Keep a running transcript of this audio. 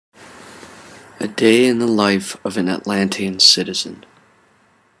A day in the life of an Atlantean citizen.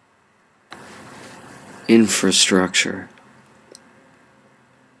 Infrastructure.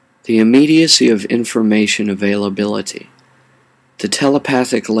 The immediacy of information availability, the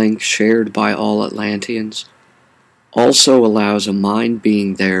telepathic link shared by all Atlanteans, also allows a mind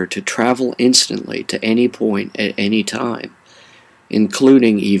being there to travel instantly to any point at any time,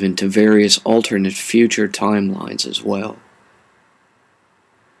 including even to various alternate future timelines as well.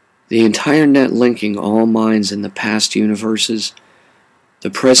 The entire net linking all minds in the past universes, the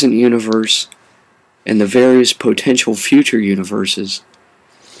present universe, and the various potential future universes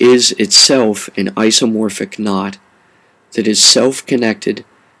is itself an isomorphic knot that is self-connected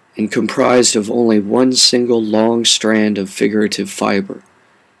and comprised of only one single long strand of figurative fibre,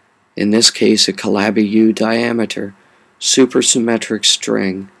 in this case a calabai-yau diameter, super-symmetric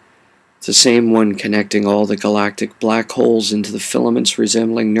string, the same one connecting all the galactic black holes into the filaments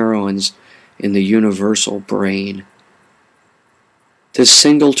resembling neurons in the universal brain. This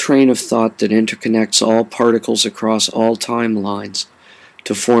single train of thought that interconnects all particles across all timelines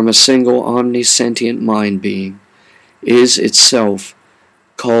to form a single omni-sentient mind being is itself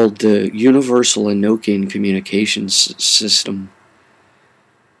called the Universal Enochian Communications System.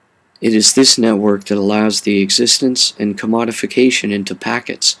 It is this network that allows the existence and commodification into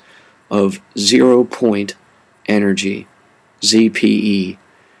packets of zero-point energy, ZPE,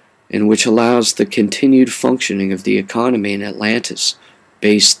 and which allows the continued functioning of the economy in Atlantis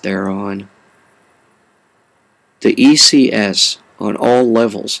based thereon. The ECS, on all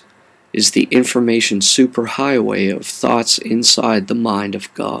levels, is the information superhighway of thoughts inside the mind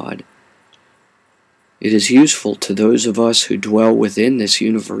of God. It is useful to those of us who dwell within this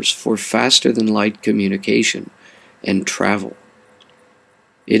universe for faster-than-light communication and travel.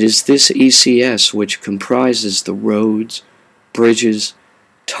 It is this ECS which comprises the roads, bridges,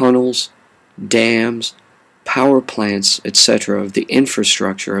 tunnels, dams, power plants, etc. of the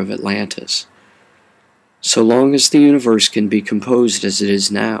infrastructure of Atlantis. So long as the universe can be composed as it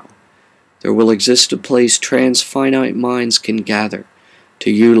is now, there will exist a place trans-finite minds can gather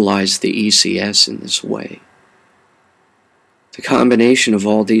to utilize the ECS in this way. The combination of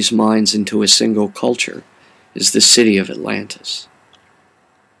all these minds into a single culture is the city of Atlantis.